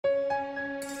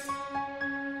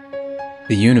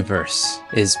The universe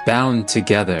is bound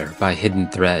together by hidden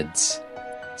threads,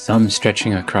 some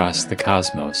stretching across the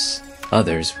cosmos,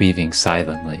 others weaving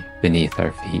silently beneath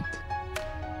our feet.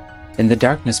 In the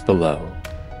darkness below,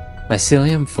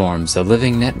 mycelium forms a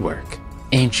living network,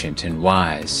 ancient and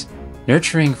wise,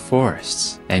 nurturing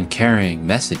forests and carrying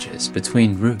messages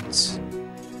between roots.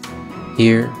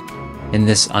 Here, in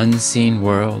this unseen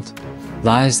world,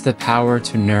 lies the power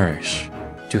to nourish,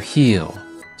 to heal,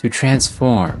 to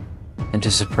transform, and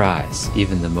to surprise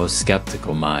even the most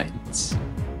skeptical minds.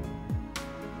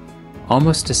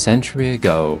 Almost a century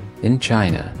ago, in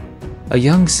China, a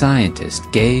young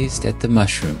scientist gazed at the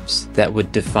mushrooms that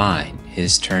would define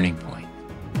his turning point.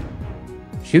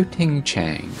 Shu-Ting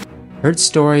Chang heard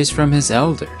stories from his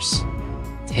elders,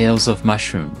 tales of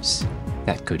mushrooms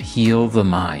that could heal the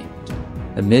mind.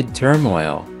 Amid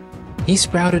turmoil, he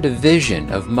sprouted a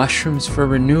vision of mushrooms for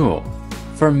renewal,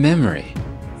 for memory,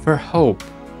 for hope.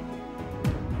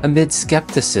 Amid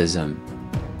skepticism,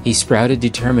 he sprouted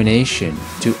determination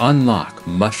to unlock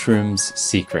mushrooms'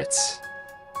 secrets.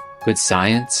 Could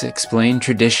science explain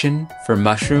tradition for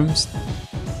mushrooms?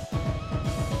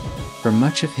 For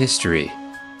much of history,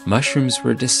 mushrooms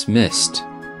were dismissed,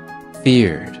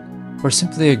 feared, or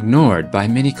simply ignored by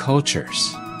many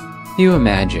cultures. Few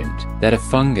imagined that a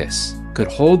fungus could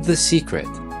hold the secret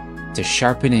to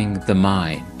sharpening the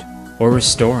mind or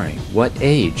restoring what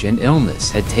age and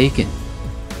illness had taken.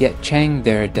 Yet Chang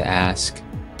dared to ask,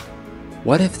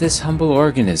 what if this humble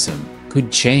organism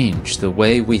could change the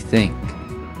way we think?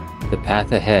 The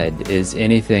path ahead is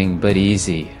anything but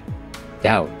easy.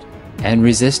 Doubt and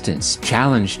resistance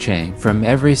challenged Chang from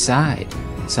every side: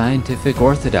 scientific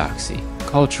orthodoxy,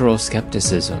 cultural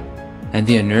skepticism, and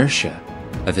the inertia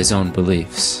of his own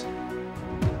beliefs.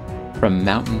 From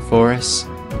mountain forests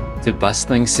to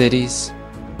bustling cities,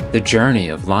 the journey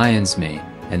of lion's mane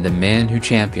and the man who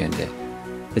championed it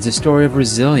is a story of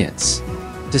resilience,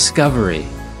 discovery,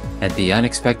 and the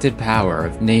unexpected power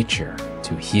of nature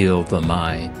to heal the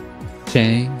mind.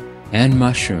 Chang and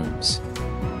mushrooms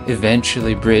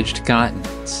eventually bridged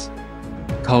continents,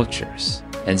 cultures,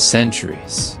 and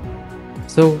centuries.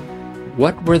 So,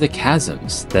 what were the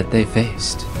chasms that they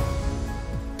faced?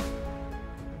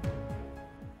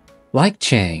 Like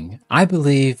Chang, I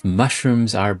believe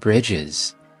mushrooms are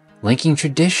bridges, linking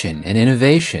tradition and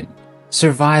innovation,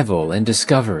 survival and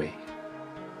discovery.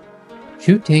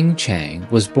 Shu-Ting Chang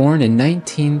was born in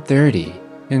 1930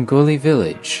 in Guli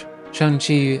Village,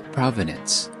 Shaanxi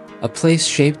Province, a place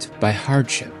shaped by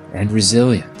hardship and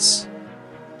resilience.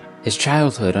 His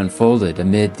childhood unfolded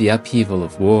amid the upheaval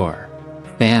of war,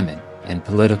 famine, and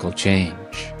political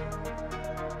change.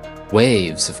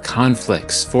 Waves of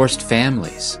conflicts forced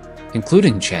families,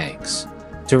 including Chang's,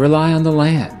 to rely on the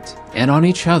land and on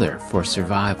each other for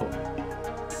survival.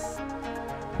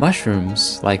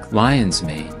 Mushrooms, like lion's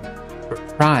mane, were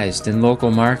prized in local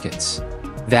markets,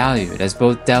 valued as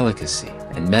both delicacy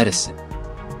and medicine.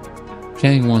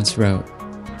 Chang once wrote,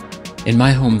 "In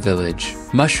my home village,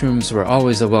 mushrooms were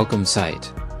always a welcome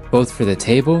sight, both for the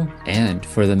table and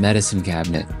for the medicine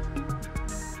cabinet."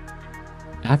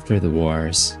 After the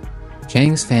wars,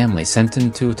 Chang's family sent him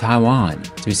to Taiwan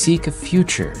to seek a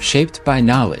future shaped by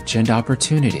knowledge and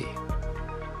opportunity.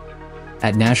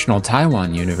 At National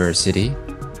Taiwan University,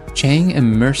 Chang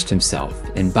immersed himself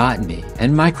in botany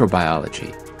and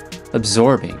microbiology,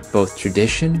 absorbing both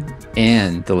tradition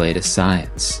and the latest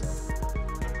science.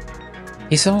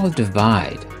 He saw a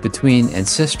divide between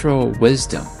ancestral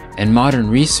wisdom and modern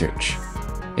research,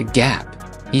 a gap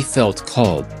he felt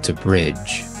called to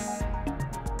bridge.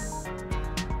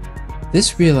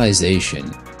 This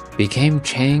realization became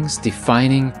Chang's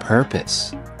defining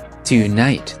purpose: to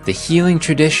unite the healing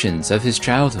traditions of his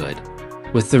childhood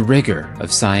with the rigor of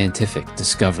scientific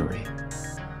discovery.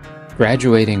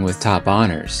 Graduating with top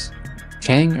honors,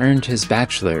 Chang earned his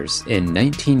bachelor's in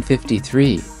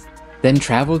 1953, then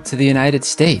traveled to the United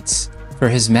States for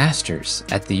his master's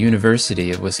at the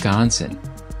University of Wisconsin.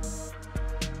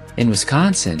 In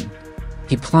Wisconsin,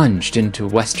 he plunged into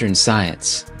Western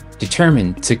science,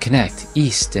 determined to connect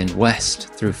East and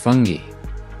West through fungi.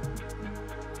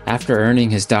 After earning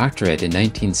his doctorate in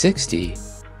 1960,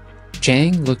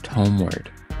 Chang looked homeward,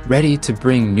 ready to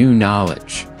bring new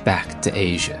knowledge back to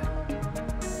Asia.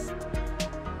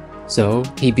 So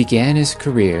he began his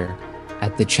career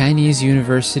at the Chinese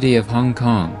University of Hong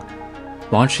Kong,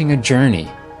 launching a journey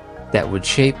that would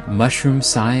shape mushroom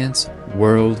science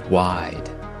worldwide.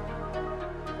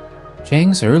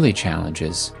 Chang's early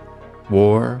challenges,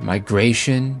 war,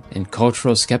 migration, and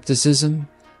cultural skepticism,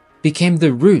 became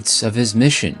the roots of his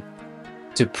mission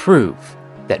to prove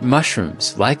that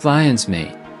mushrooms like lion's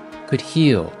mane could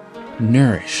heal,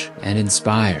 nourish, and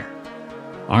inspire.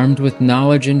 Armed with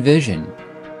knowledge and vision,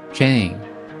 Chang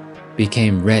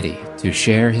became ready to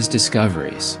share his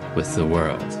discoveries with the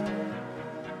world.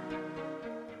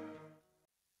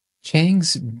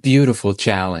 Chang's beautiful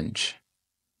challenge: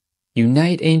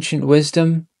 unite ancient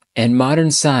wisdom and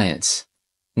modern science,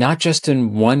 not just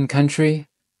in one country,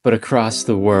 but across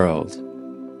the world.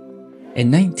 In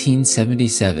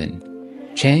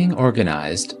 1977, Chang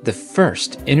organized the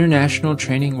first international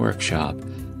training workshop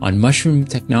on mushroom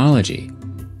technology,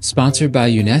 sponsored by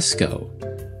UNESCO,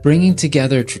 bringing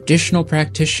together traditional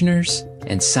practitioners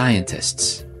and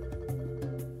scientists.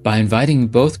 By inviting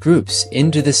both groups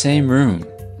into the same room,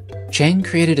 Chang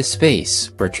created a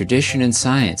space where tradition and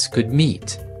science could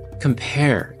meet,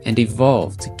 compare, and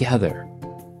evolve together.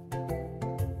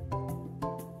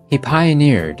 He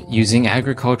pioneered using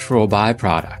agricultural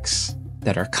byproducts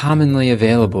that are commonly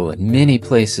available in many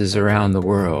places around the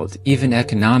world, even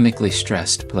economically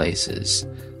stressed places,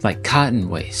 like cotton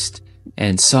waste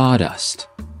and sawdust,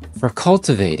 for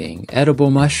cultivating edible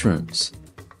mushrooms,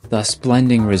 thus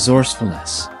blending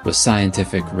resourcefulness with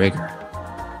scientific rigor.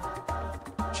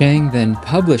 Chang then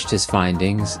published his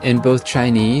findings in both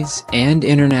Chinese and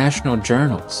international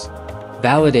journals,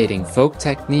 validating folk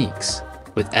techniques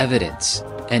with evidence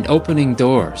and opening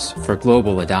doors for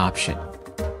global adoption.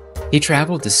 He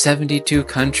traveled to 72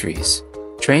 countries,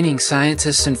 training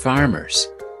scientists and farmers,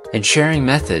 and sharing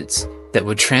methods that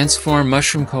would transform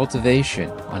mushroom cultivation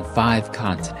on 5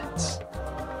 continents.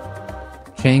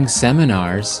 Chang's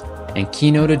seminars and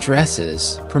keynote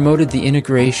addresses promoted the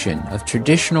integration of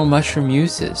traditional mushroom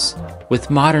uses with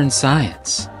modern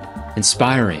science,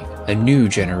 inspiring a new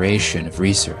generation of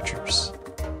researchers.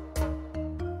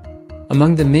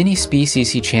 Among the many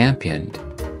species he championed,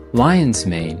 lion's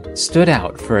mane stood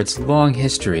out for its long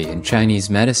history in Chinese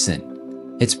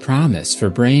medicine, its promise for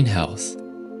brain health,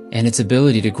 and its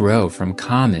ability to grow from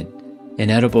common,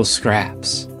 inedible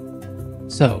scraps.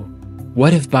 So,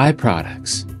 what if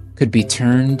byproducts could be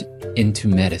turned into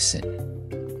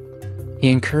medicine? He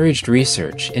encouraged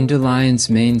research into lion's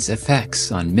mane's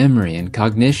effects on memory and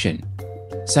cognition,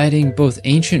 citing both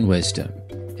ancient wisdom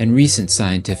and recent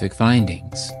scientific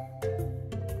findings.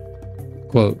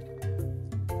 Quote,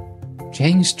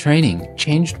 "Chang's training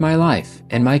changed my life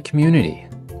and my community.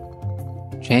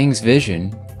 Chang's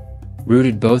vision,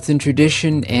 rooted both in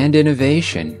tradition and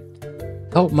innovation,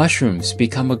 helped mushrooms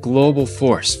become a global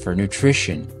force for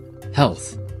nutrition,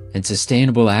 health, and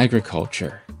sustainable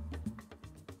agriculture."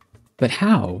 But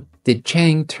how did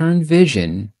Chang turn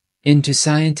vision into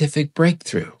scientific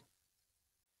breakthrough?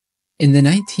 In the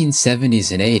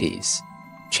 1970s and 80s,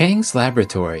 Chang's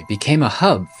laboratory became a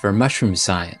hub for mushroom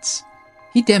science.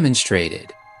 He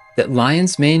demonstrated that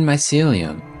lion's mane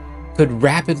mycelium could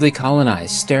rapidly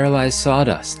colonize sterilized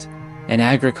sawdust and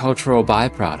agricultural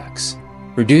byproducts,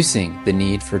 reducing the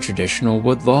need for traditional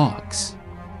wood logs.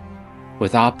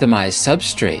 With optimized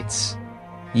substrates,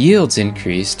 yields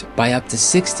increased by up to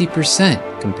 60%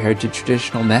 compared to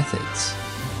traditional methods.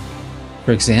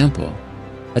 For example,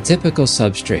 a typical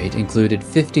substrate included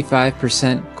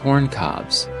 55% corn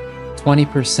cobs,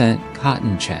 20%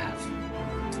 cotton chaff,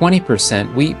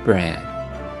 20% wheat bran,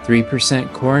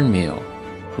 3% cornmeal,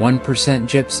 1%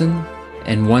 gypsum,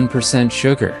 and 1%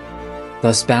 sugar,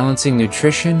 thus balancing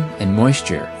nutrition and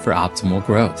moisture for optimal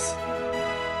growth.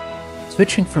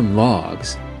 Switching from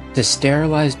logs to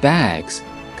sterilized bags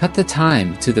cut the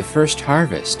time to the first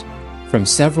harvest from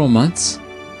several months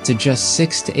to just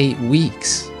 6 to 8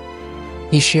 weeks.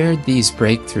 He shared these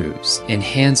breakthroughs in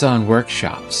hands-on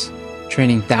workshops,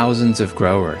 training thousands of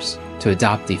growers to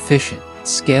adopt efficient,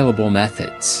 scalable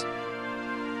methods.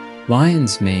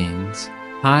 Lion's mane's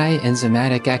high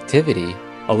enzymatic activity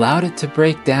allowed it to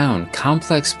break down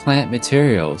complex plant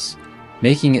materials,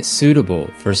 making it suitable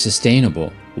for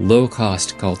sustainable,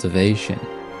 low-cost cultivation.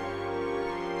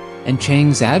 And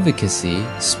Chang's advocacy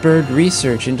spurred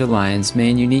research into lion's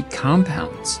mane unique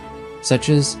compounds, such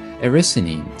as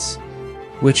ericeins,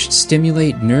 which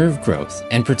stimulate nerve growth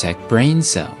and protect brain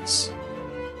cells.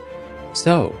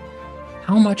 So,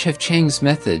 how much have Chang's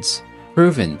methods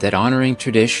proven that honoring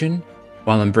tradition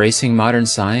while embracing modern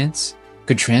science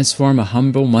could transform a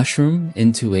humble mushroom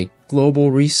into a global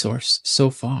resource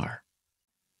so far?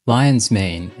 Lion's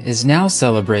mane is now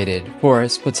celebrated for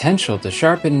its potential to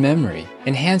sharpen memory,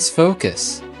 enhance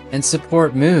focus, and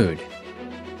support mood.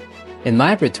 In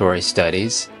laboratory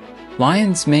studies,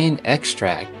 lion's mane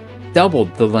extract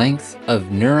doubled the length of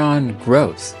neuron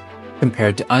growth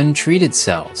compared to untreated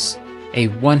cells, a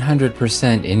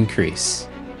 100% increase.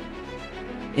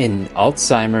 In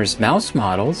Alzheimer's mouse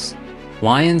models,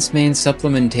 lion's mane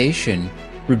supplementation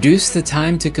reduced the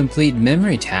time to complete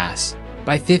memory tasks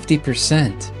by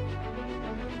 50%.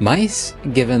 Mice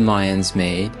given lion's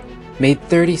mane made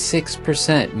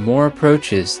 36% more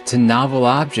approaches to novel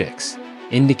objects,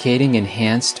 indicating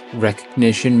enhanced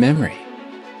recognition memory.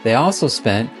 They also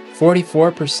spent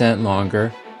 44%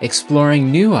 longer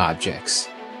exploring new objects,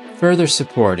 further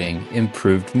supporting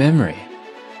improved memory.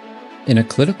 In a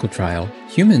clinical trial,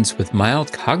 humans with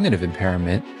mild cognitive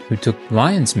impairment who took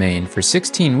lion's mane for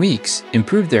 16 weeks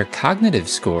improved their cognitive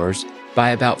scores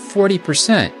by about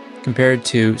 40% compared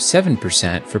to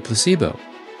 7% for placebo.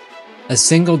 A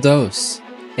single dose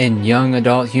in young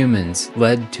adult humans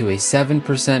led to a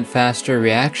 7% faster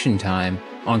reaction time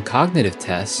on cognitive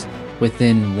tests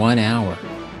within 1 hour.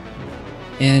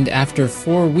 And after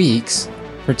 4 weeks,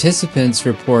 participants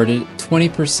reported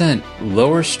 20%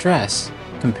 lower stress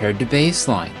compared to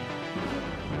baseline.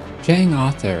 Chang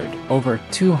authored over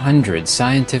 200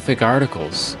 scientific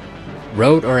articles,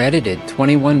 wrote or edited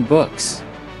 21 books,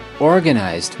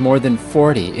 organized more than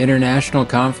 40 international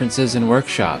conferences and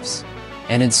workshops,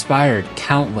 and inspired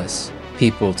countless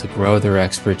people to grow their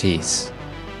expertise.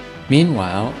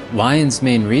 Meanwhile, lion's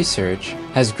mane research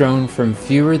has grown from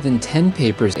fewer than 10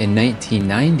 papers in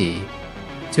 1990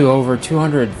 to over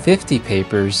 250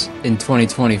 papers in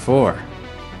 2024.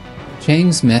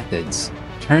 Chang's methods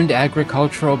turned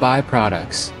agricultural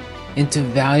byproducts into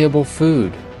valuable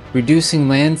food, reducing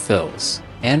landfills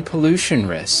and pollution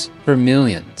risks for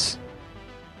millions.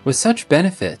 With such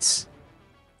benefits,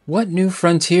 what new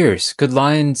frontiers could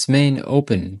lion's mane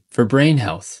open for brain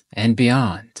health and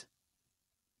beyond?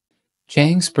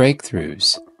 Chang's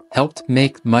breakthroughs helped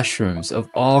make mushrooms of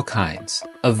all kinds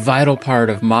a vital part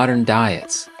of modern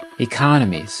diets,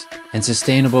 economies, and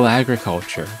sustainable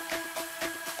agriculture.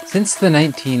 Since the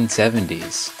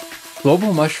 1970s,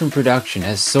 global mushroom production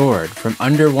has soared from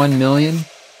under 1 million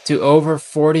to over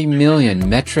 40 million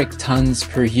metric tons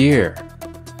per year,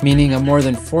 meaning a more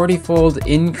than 40-fold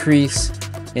increase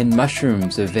in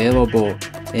mushrooms available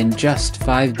in just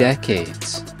 5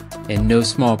 decades, in no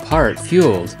small part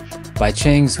fueled by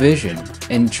Chang's vision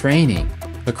and training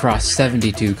across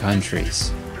 72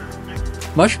 countries.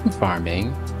 Mushroom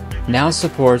farming now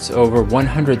supports over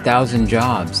 100,000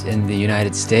 jobs in the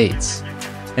United States,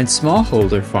 and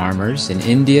smallholder farmers in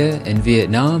India and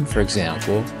Vietnam, for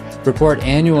example, report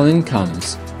annual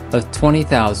incomes of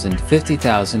 $20,000 to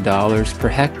 $50,000 per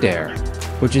hectare,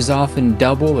 which is often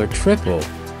double or triple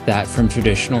that from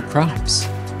traditional crops.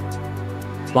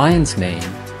 Lion's mane,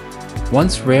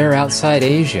 once rare outside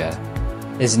Asia,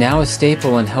 is now a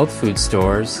staple in health food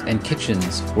stores and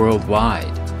kitchens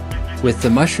worldwide, with the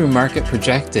mushroom market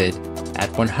projected at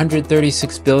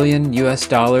 $136 billion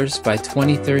by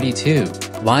 2032.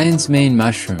 Lion's mane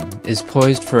mushroom is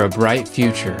poised for a bright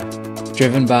future,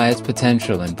 driven by its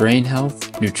potential in brain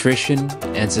health, nutrition,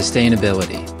 and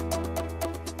sustainability.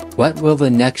 What will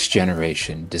the next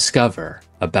generation discover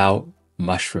about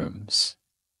mushrooms?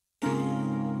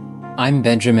 I'm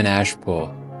Benjamin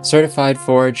Ashpole, certified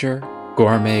forager,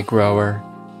 gourmet grower,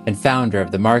 and founder of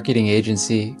the marketing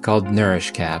agency called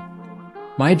NourishCap.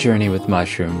 My journey with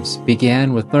mushrooms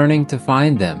began with learning to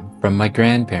find them from my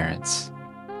grandparents.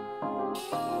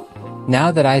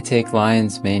 Now that I take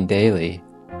lion's mane daily,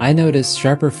 I notice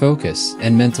sharper focus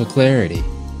and mental clarity,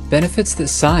 benefits that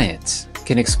science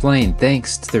can explain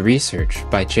thanks to the research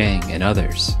by Chang and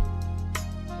others.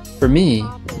 For me,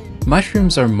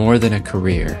 mushrooms are more than a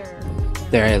career.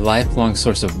 They're a lifelong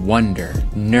source of wonder,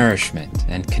 nourishment,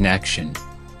 and connection.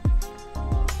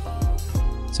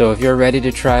 So if you're ready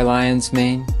to try lion's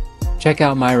mane, check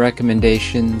out my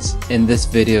recommendations in this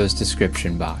video's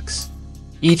description box.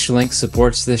 Each link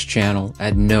supports this channel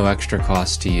at no extra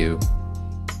cost to you.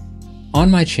 On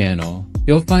my channel,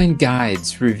 you'll find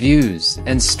guides, reviews,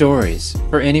 and stories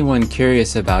for anyone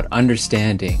curious about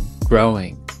understanding,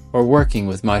 growing, or working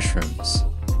with mushrooms.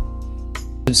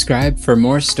 Subscribe for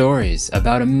more stories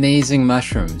about amazing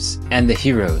mushrooms and the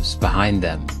heroes behind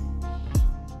them.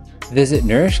 Visit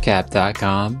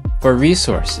NourishCap.com for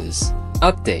resources,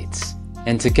 updates,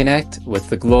 and to connect with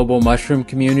the global mushroom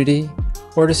community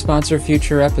or to sponsor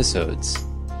future episodes.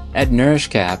 At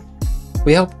NourishCap,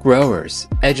 we help growers,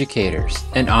 educators,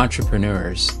 and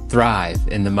entrepreneurs thrive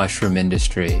in the mushroom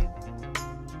industry.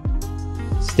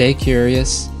 Stay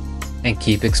curious and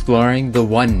keep exploring the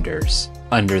wonders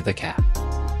under the cap.